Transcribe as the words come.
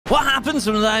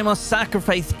convinced that I must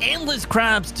sacrifice endless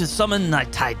crabs to summon the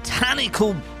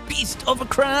titanical beast of a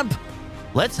crab?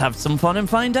 Let's have some fun and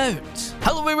find out.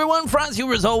 Hello everyone, Frazzz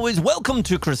here as always. Welcome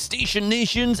to Crustacean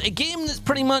Nations, a game that's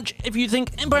pretty much, if you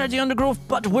think Empire of the Undergrowth,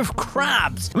 but with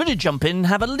crabs. I'm going to jump in and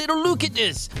have a little look at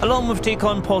this, along with take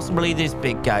on possibly this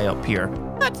big guy up here.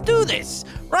 Let's do this.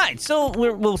 Right, so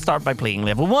we'll start by playing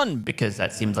level 1, because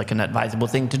that seems like an advisable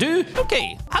thing to do.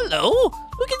 Okay, hello.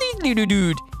 Look at these little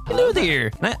dude. Hello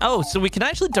there. Oh, so we can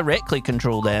actually directly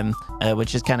control them,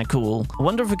 which is kind of cool. I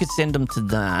wonder if we could send them to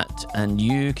that, and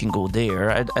you can go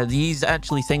there. Are these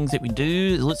actually things that we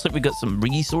do? It looks like we got some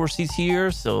resources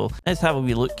here, so let's have a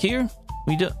wee look here.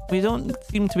 We don't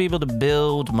seem to be able to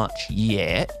build much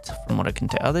yet, from what I can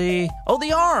tell. Are they? Oh,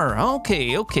 they are.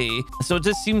 Okay, okay. So it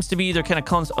just seems to be they're kind of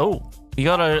constant. Oh, we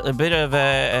got a bit of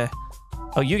a.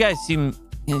 Oh, you guys seem.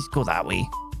 Let's go that way.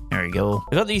 There we go.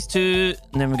 We got these two,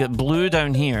 and then we got blue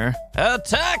down here.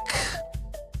 Attack!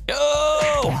 Go!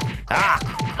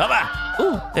 Ah!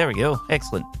 Oh, there we go.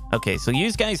 Excellent. Okay, so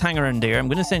you guys hang around there. I'm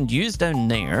going to send yous down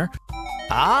there.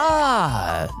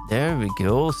 Ah, there we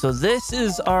go. So this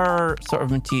is our sort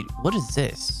of material. What is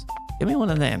this? Give me one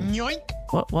of them. Yoink.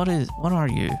 What are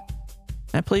you? Can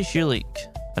I place you like?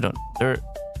 I don't.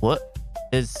 What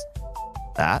is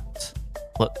that?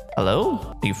 What?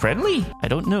 Hello? Are you friendly? I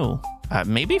don't know.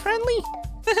 Maybe friendly?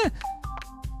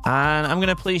 And I'm going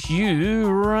to place you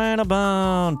right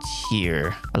about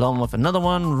here. Along with another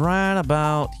one right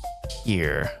about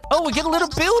here. Oh, we get little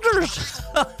builders.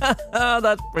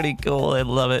 That's pretty cool. I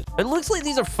love it. It looks like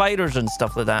these are fighters and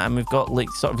stuff like that. And we've got like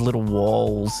sort of little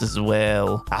walls as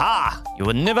well. Aha! You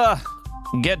would never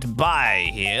get by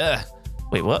here.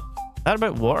 Wait, what? Is that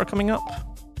about water coming up?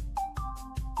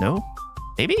 No?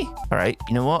 Maybe? All right.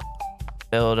 You know what?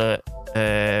 Build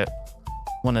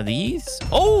one of these.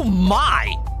 Oh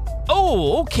my!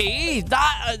 Oh, okay.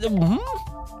 That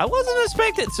I wasn't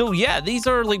expecting. So yeah, these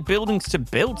are like buildings to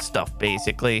build stuff,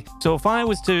 basically. So if I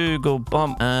was to go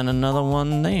bump and another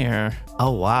one there. Oh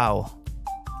wow.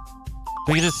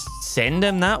 We could just send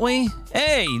them that way.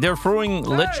 Hey, they're throwing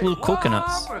literal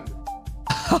coconuts.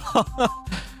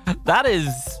 That is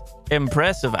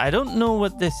impressive. I don't know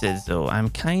what this is though. I'm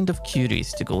kind of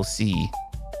curious to go see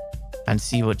and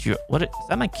see what is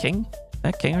that my king?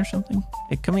 That king or something?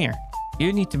 Hey, come here.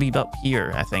 You need to be up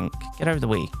here, I think. Get out of the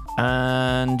way.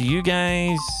 And you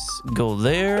guys go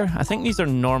there. I think these are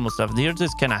normal stuff. They're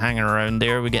just kind of hanging around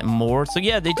there. We get more. So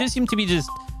yeah, they just seem to be just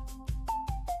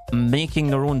making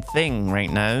their own thing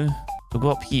right now. We'll go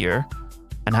up here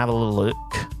and have a little look.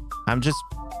 I'm just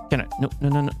gonna...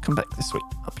 No. Come back this way.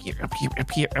 Up here.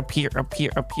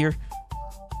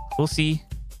 We'll see.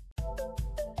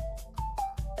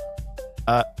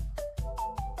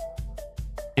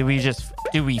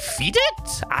 Do we feed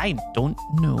it? I don't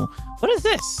know. What is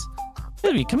this?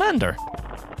 Maybe commander.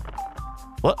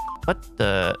 What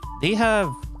they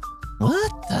have?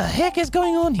 What the heck is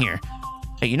going on here?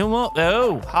 Hey, you know what?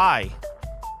 Oh, hi.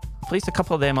 Place a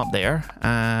couple of them up there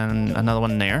and another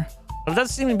one there. Well, it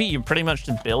does seem to be you're pretty much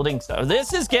just building stuff.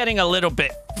 This is getting a little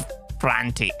bit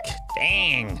frantic.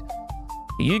 Dang.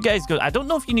 You guys go. I don't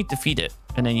know if you need to feed it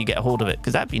and then you get a hold of it,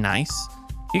 because that'd be nice.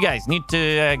 You guys need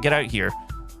to get out here.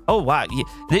 Oh, wow.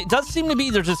 It does seem to be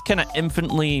they're just kind of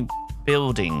infinitely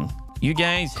building. You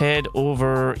guys head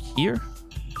over here.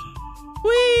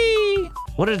 Whee!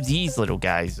 What are these little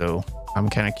guys, though? I'm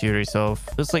kind of curious of.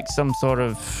 Looks like some sort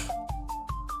of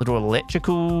little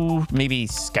electrical, maybe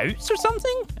scouts or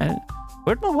something?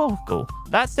 Where'd my wall go?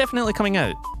 That's definitely coming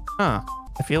out. Huh.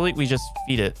 I feel like we just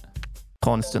feed it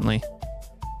constantly.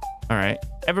 All right.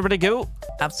 Everybody go.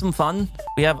 Have some fun.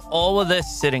 We have all of this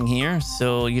sitting here.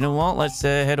 So, you know what? Let's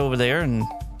head over there and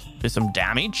do some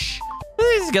damage.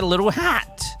 He's got a little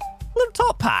hat. A little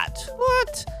top hat.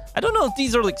 What? I don't know if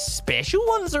these are like special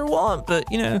ones or what,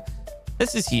 but, you know,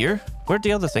 this is here. Where'd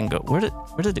the other thing go? Where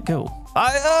did it go?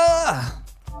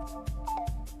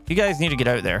 You guys need to get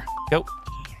out there. Go.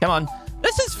 Come on.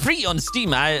 This is free on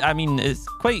Steam. I mean, it's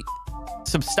quite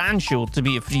substantial to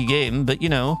be a free game, but, you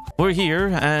know, we're here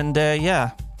and,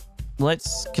 yeah.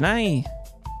 Can I...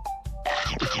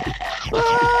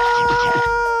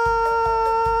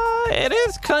 It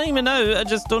is climbing out. I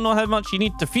just don't know how much you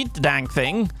need to feed the dang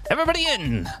thing. Everybody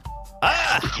in.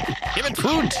 Give it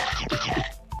food.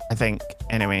 I think.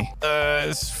 Anyway.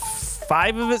 It's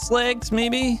 5 of its legs,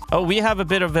 maybe? Oh, we have a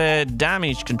bit of a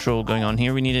damage control going on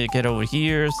here. We need to get over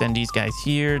here. Send these guys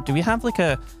here. Do we have like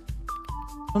a...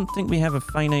 I don't think we have a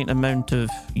finite amount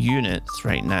of units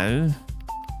right now.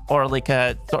 Or like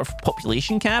a sort of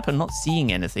population cap. I'm not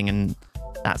seeing anything in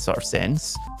that sort of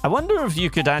sense. I wonder if you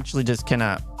could actually just kind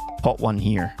of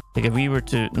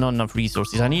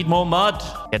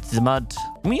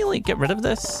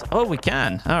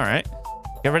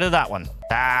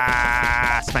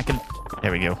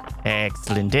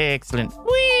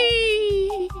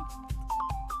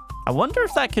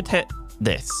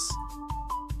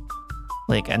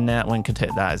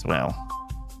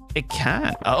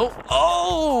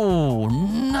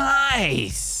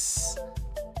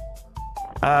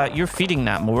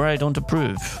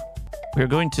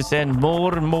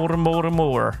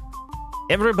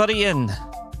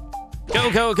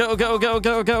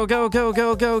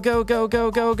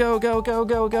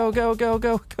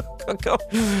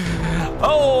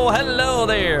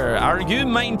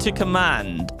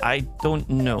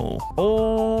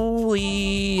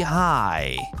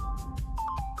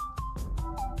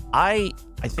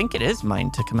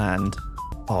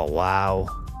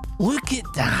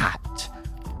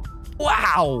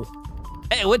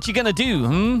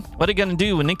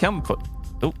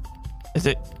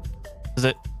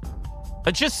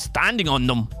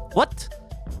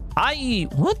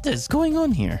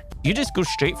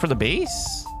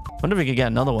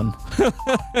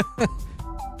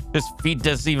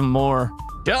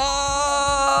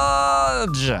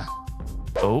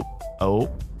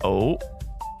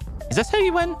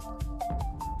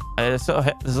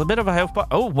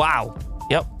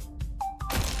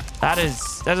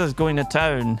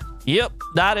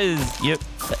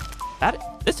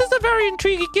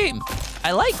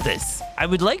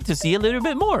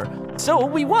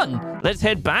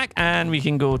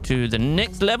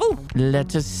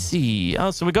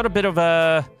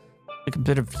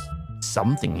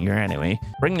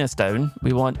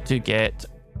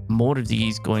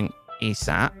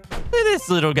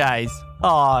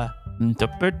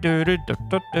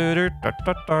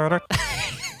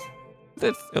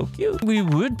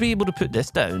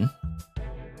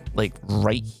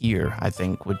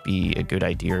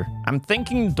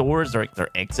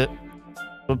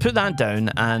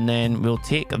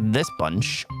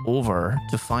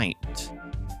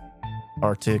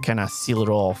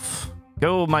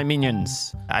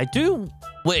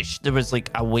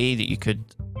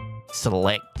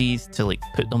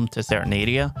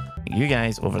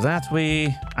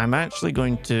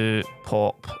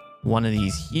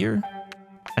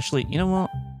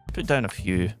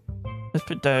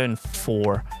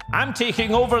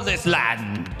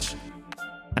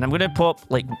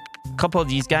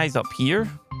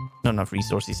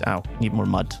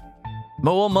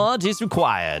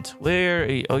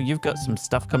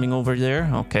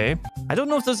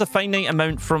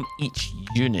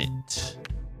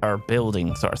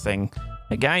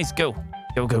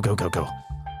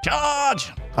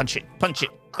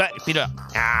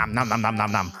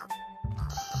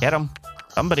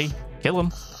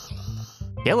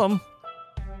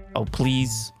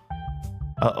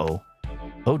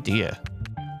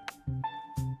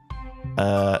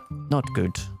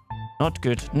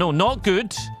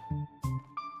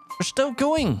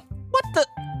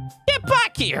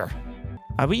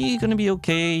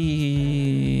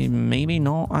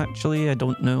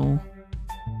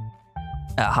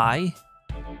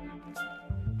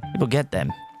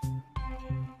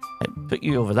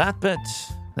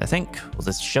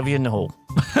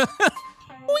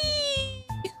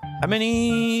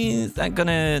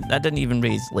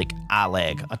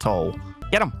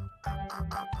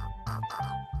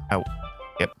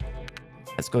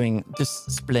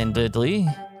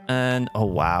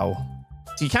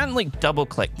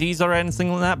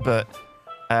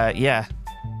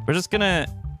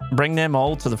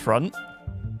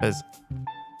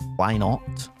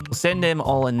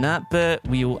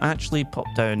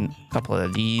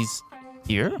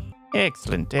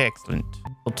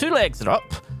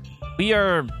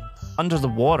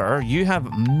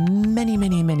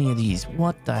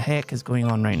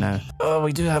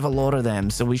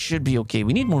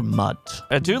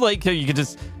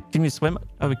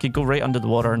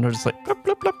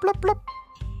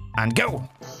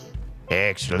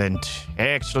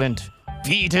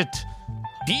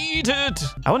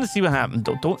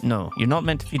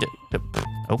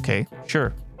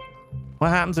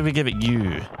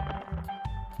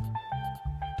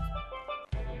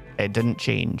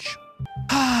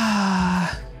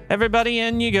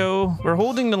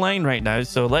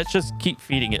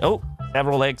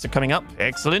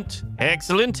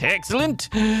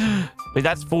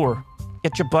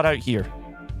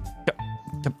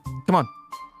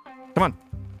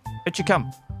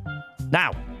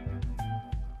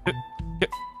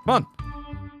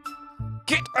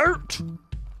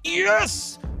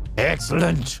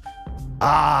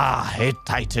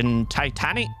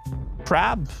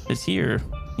crab is here,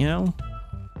 you know?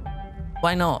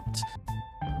 Why not?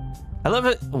 I love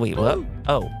it. Wait, what?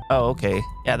 Oh, okay.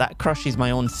 Yeah, that crushes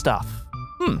my own stuff.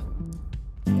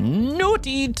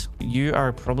 Noted. You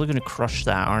are probably going to crush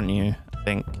that, aren't you? I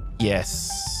think.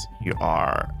 Yes, you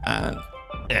are. And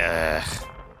yeah,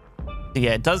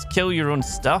 it does kill your own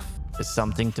stuff. Just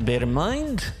something to bear in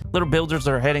mind. Little builders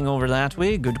are heading over that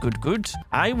way. Good, good, good.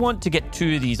 I want to get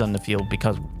 2 of these on the field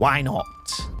because why not?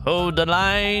 Hold the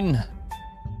line.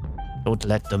 Don't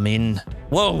let them in.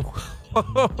 Whoa.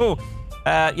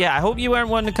 Yeah, I hope you weren't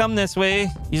wanting to come this way.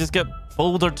 You just get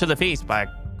bouldered to the face by a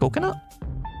coconut,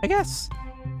 I guess.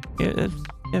 Yeah,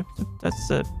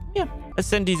 let's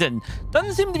send these in.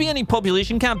 Doesn't seem to be any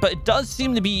population cap, but it does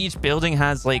seem to be each building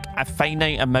has like a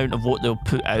finite amount of what they'll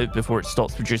put out before it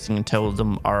stops producing until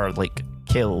them are like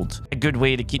killed. A good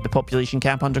way to keep the population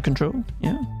cap under control.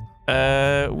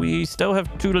 Yeah. We still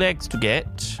have 2 legs to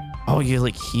get. Oh, you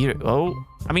like here. Oh,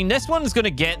 I mean, this one's gonna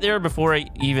get there before I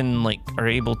even like are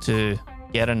able to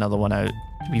get another one out,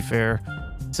 to be fair.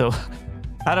 So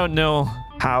I don't know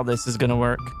how this is gonna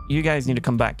work. You guys need to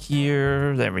come back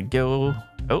here. There we go.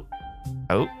 Oh.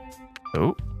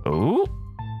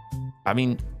 I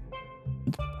mean,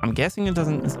 I'm guessing it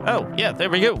doesn't. Oh, yeah, there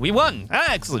we go. We won.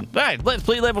 Excellent. Right, let's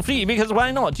play level 3 because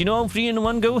why not? You know, 3 in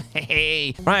one go.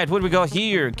 Hey. Right, what do we got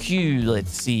here? Q.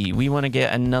 Let's see. We want to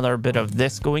get another bit of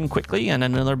this going quickly and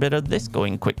another bit of this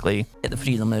going quickly. Get the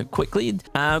 3 of them out quickly.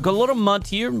 Got a lot of mud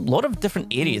here, a lot of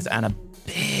different areas, and a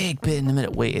big bit in the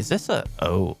middle. Wait, is this a?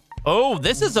 Oh,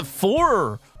 this is a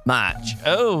 4 match.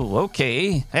 Oh,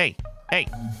 okay. Hey,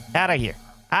 out of here.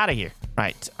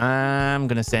 Right, I'm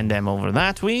gonna send them over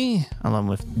that way, along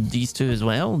with these 2 as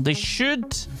well. They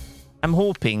should, I'm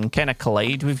hoping, kind of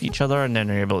collide with each other, and then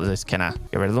we're able to just kind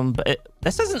of get rid of them. But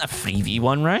this isn't a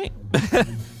 3v1, right?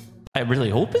 I really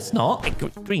hope it's not. Hey,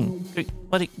 Green,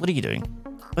 what are you doing?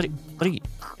 What are you?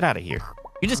 Get out of here.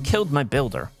 You just killed my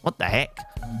builder. What the heck?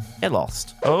 Get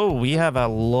lost. Oh, we have a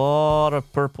lot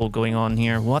of purple going on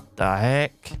here. What the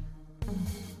heck?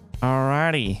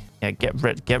 Alrighty. Yeah, get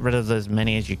rid of as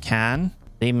many as you can.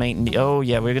 They might need. Oh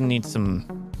yeah, we're gonna need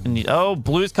some. Oh,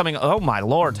 blue's coming. Oh my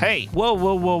lord. Hey,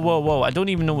 whoa. I don't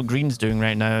even know what green's doing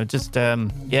right now. Just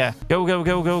yeah,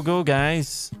 go,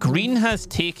 guys. Green has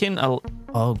taken a.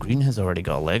 Oh, green has already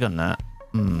got a leg on that.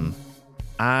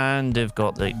 And they've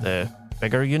got like the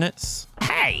bigger units.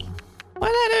 Hey, what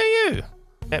did I do?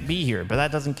 Get B here, but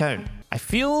that doesn't count. I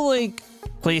feel like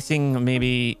placing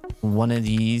maybe one of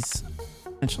these.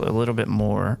 Actually, a little bit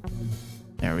more.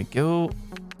 There we go.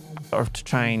 Or to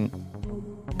try and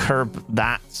curb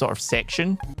that sort of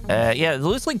section. Yeah, it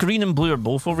looks like green and blue are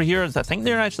both over here. I think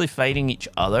they're actually fighting each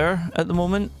other at the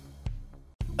moment.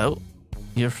 Oh,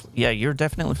 you're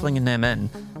definitely flinging them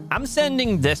in. I'm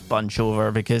sending this bunch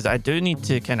over because I do need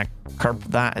to kind of curb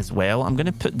that as well. I'm going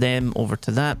to put them over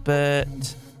to that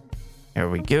bit. There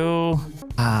we go.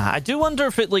 I do wonder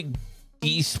if it like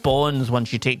despawns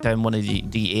once you take down one of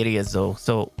the areas though.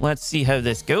 So let's see how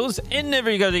this goes. In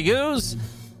everybody goes.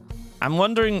 I'm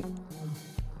wondering,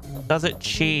 does it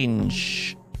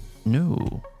change?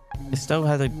 No. It still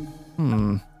has a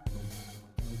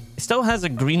it still has a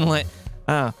green light.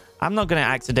 I'm not gonna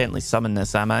accidentally summon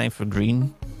this, am I, for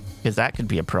green? Because that could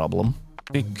be a problem.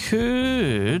 We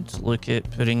could look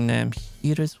at putting them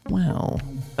here as well.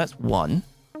 That's 1.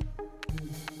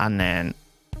 And then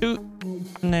 2.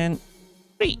 And then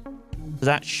 3.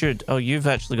 That should... Oh, you've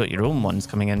actually got your own ones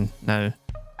coming in now.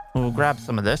 We'll grab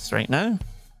some of this right now.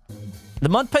 The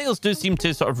mud piles do seem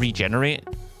to sort of regenerate.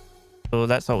 So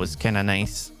that's always kind of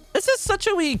nice. This is such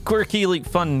a wee quirky, like,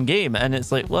 fun game. And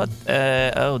it's like, what?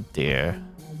 Oh, dear.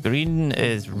 Green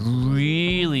is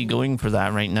really going for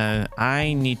that right now.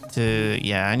 I need to...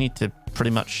 Yeah, I need to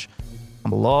pretty much...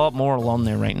 I'm a lot more along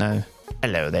there right now.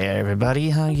 Hello there,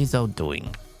 everybody. How you all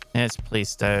doing? Let's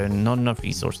place down. Not enough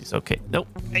resources. Okay. Nope.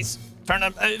 Nice. Turn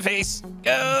up face.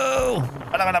 Go.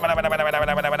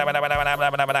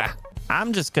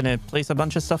 I'm just going to place a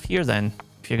bunch of stuff here then.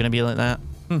 If you're going to be like that.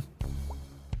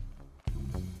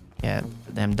 Yeah.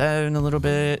 Put them down a little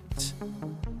bit.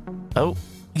 Oh.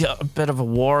 Got a bit of a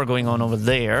war going on over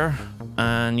there.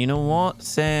 And you know what?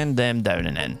 Send them down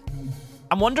and in.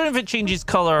 I'm wondering if it changes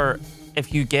color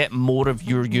if you get more of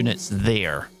your units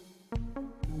there.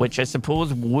 Which I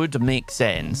suppose would make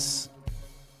sense.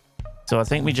 So I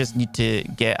think we just need to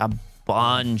get a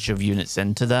bunch of units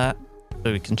into that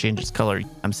so we can change its color.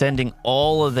 I'm sending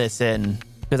all of this in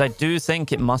because I do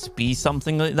think it must be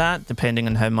something like that, depending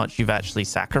on how much you've actually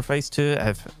sacrificed to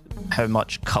it, how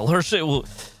much colors it will.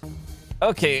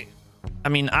 Okay, I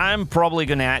mean, I'm probably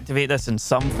going to activate this in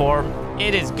some form.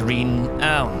 It is green.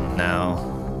 Oh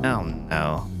no. Oh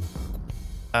no.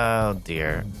 Oh,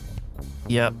 dear.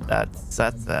 Yep, that's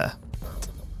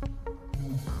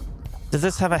Does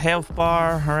this have a health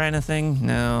bar or anything?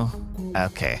 No.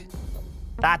 Okay.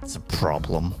 That's a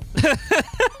problem.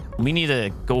 We need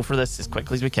to go for this as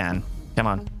quickly as we can. Come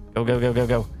on. Go, go, go, go,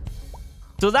 go.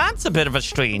 So that's a bit of a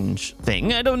strange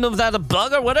thing. I don't know if that's a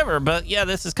bug or whatever, but yeah,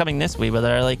 this is coming this way,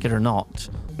 whether I like it or not.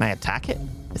 Can I attack it?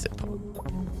 Is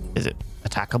it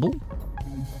attackable?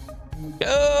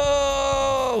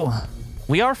 Go!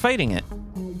 We are fighting it.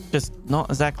 Just not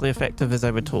exactly effective as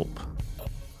I would hope.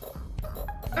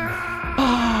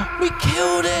 We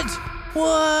killed it!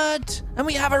 What? And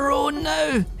we have our own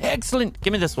now. Excellent.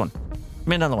 Give me this one. Give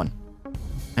me another one.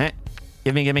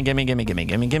 Gimme.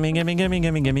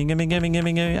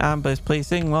 I'm just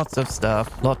placing lots of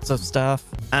stuff.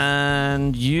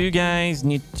 And you guys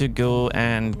need to go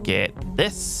and get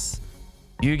this.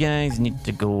 You guys need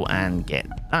to go and get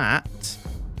that.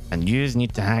 And you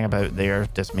need to hang about there,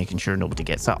 just making sure nobody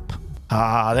gets up.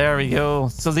 Ah, there we go.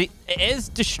 So it is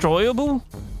destroyable.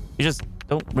 You just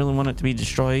don't really want it to be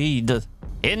destroyed.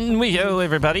 In we go,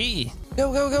 everybody.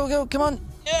 Go, go, go, go. Come on.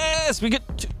 Yes, we get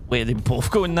to... Wait, are they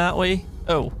both going that way?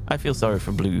 Oh, I feel sorry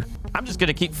for Blue. I'm just going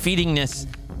to keep feeding this.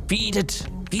 Feed it.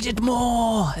 Feed it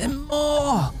more and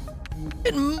more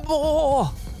and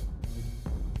more.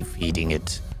 Keep feeding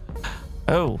it.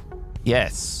 Oh,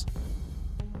 yes.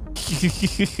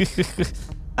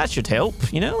 That should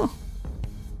help, you know?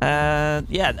 Yeah,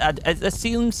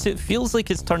 it feels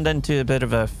like it's turned into a bit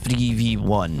of a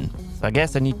 3v1. So I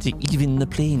guess I need to even the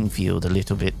playing field a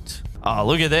little bit. Oh,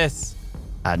 look at this.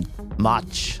 And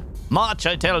march. March,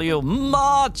 I tell you.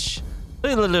 March.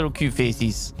 Look at the little cute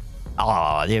faces.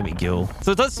 Oh, there we go.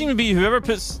 So it does seem to be whoever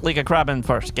puts like a crab in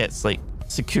first gets like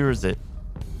secures it.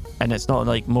 And it's not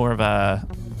like more of a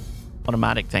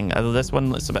automatic thing. Although this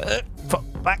one looks a bit...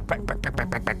 Back.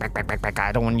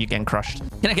 I don't want you getting crushed.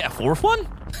 Can I get a fourth one?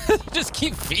 Just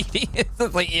keep feeding it.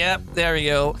 It's like, yep, there we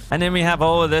go. And then we have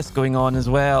all of this going on as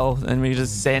well. And we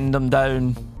just send them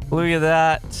down. Look at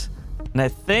that. And I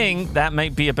think that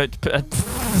might be about to put a...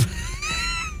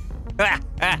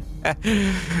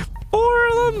 4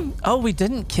 of them. Oh, we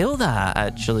didn't kill that,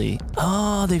 actually.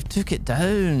 Oh, they've took it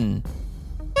down.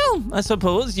 Well, I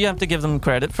suppose you have to give them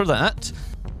credit for that.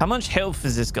 How much health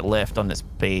has this got left on this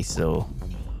base, though?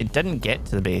 It didn't get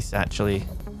to the base, actually.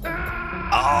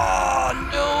 Oh,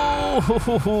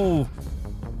 no!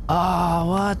 Oh,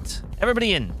 what?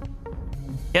 Everybody in.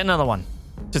 Get another one.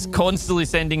 Just constantly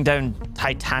sending down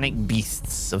titanic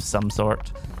beasts of some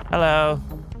sort. Hello.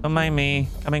 Don't mind me.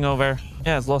 Coming over.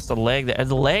 Yeah, it's lost a leg. Are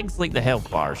the legs like the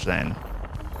health bars, then?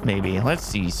 Maybe. Let's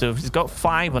see. So if he's got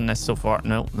 5 on this so far...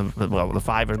 No, well, the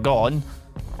 5 are gone.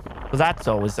 So that's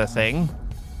always a thing.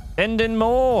 Send in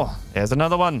more. There's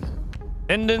another one.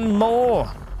 Send in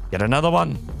more. Get another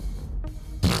one.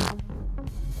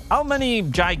 How many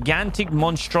gigantic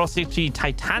monstrosity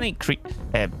titanic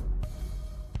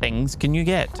things can you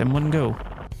get in one go?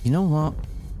 You know what?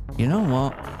 You know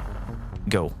what?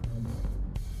 Go.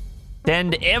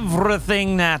 Send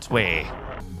everything that way.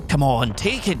 Come on,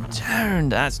 take it down.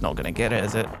 That's not gonna get it,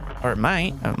 is it? Or it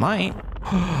might. It might.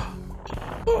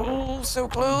 Oh, so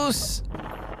close.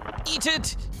 Eat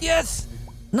it. Yes.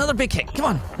 Another big hit. Come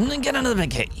on. Get another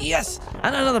big hit. Yes.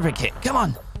 And another big hit. Come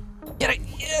on. Get it.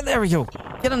 Yeah, there we go.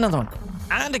 Get another one.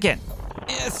 And again.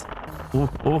 Yes.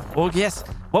 Oh, yes.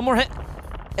 One more hit.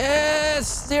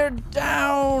 Yes. They're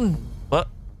down. What?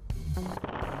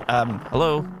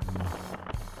 Hello?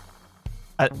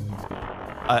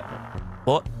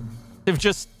 What? They've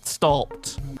just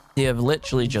stopped. They have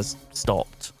literally just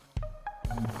stopped.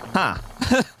 Huh.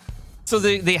 So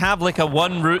they have like a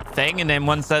one route thing, and then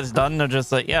once that's done, they're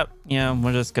just like, yep, yeah,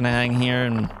 we're just gonna hang here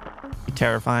and be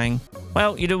terrifying.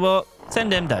 Well, you know what? Send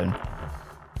them down.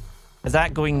 Is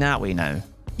that going that way now?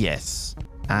 Yes.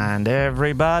 And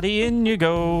everybody in you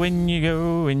go, in you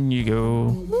go, in you go.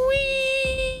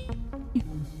 Whee!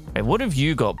 Right, what have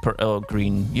you got?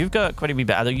 Green. You've got quite a wee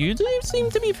bit. Although you do seem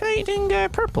to be fighting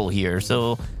purple here,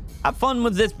 so have fun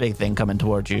with this big thing coming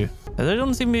towards you. They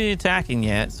don't seem to be attacking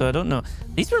yet, so I don't know.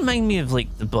 These remind me of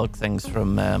like the bug things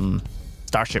from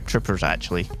Starship Troopers,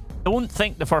 actually. Don't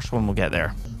think the first one will get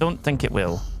there. Don't think it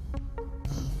will.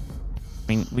 I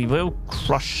mean, we will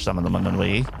crush some of them on the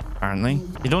way, apparently.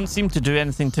 They don't seem to do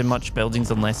anything to much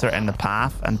buildings unless they're in the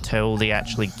path until they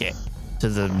actually get to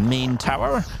the main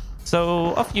tower.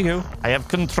 So off you go. I have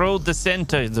controlled the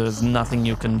center. There's nothing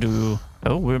you can do.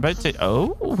 Oh, we're about to...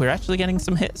 Oh, we're actually getting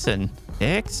some hits in.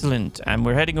 Excellent. And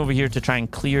we're heading over here to try and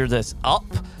clear this up.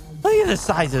 Look at the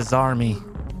size of this army.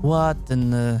 What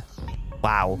in the...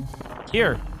 Wow.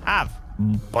 Here, have.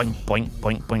 Boink, boink,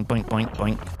 boink, boink, boink, boink,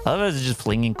 boink. Others are just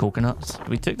flinging coconuts.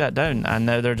 We took that down, and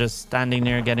now they're just standing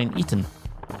there getting eaten.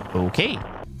 Okay.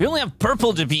 We only have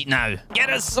purple to beat now. Get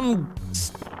us some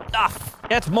stuff.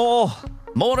 Get more.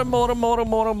 More and more and more and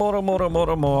more and more and more and more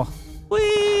and more.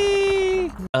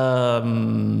 Whee!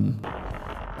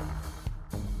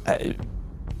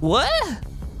 What?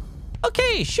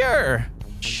 Okay, sure.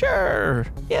 Sure.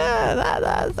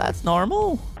 Yeah, that's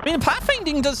normal. I mean,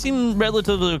 pathfinding does seem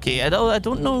relatively okay. I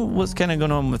don't know what's kind of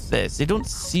going on with this. They don't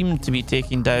seem to be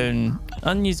taking down...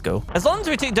 On you go. As long as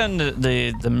we take down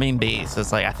the main base,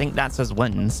 it's like, I think that's us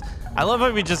wins. I love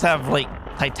how we just have, like,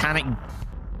 Titanic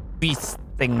beast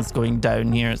things going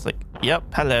down here. It's like, yep,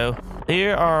 hello.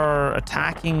 They are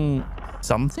attacking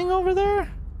something over there?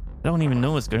 I don't even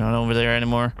know what's going on over there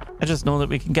anymore. I just know that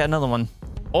we can get another one.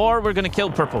 Or we're going to kill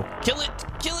purple. Kill it.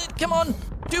 Kill it. Come on.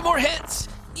 2 more hits.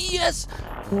 Yes.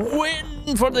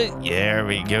 Win for the... There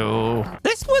we go.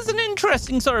 This was an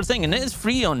interesting sort of thing, and it is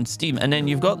free on Steam. And then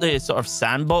you've got the sort of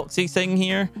sandboxy thing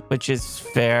here, which is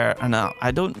fair enough.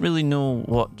 I don't really know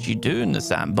what you do in the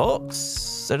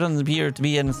sandbox. There doesn't appear to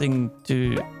be anything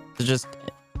to just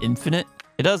infinite.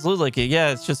 It does look like it. Yeah,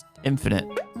 it's just infinite.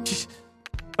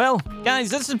 Well, guys,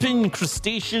 this has been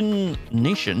Crustacean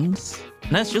Nations.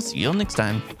 And that's just see you all next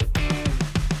time.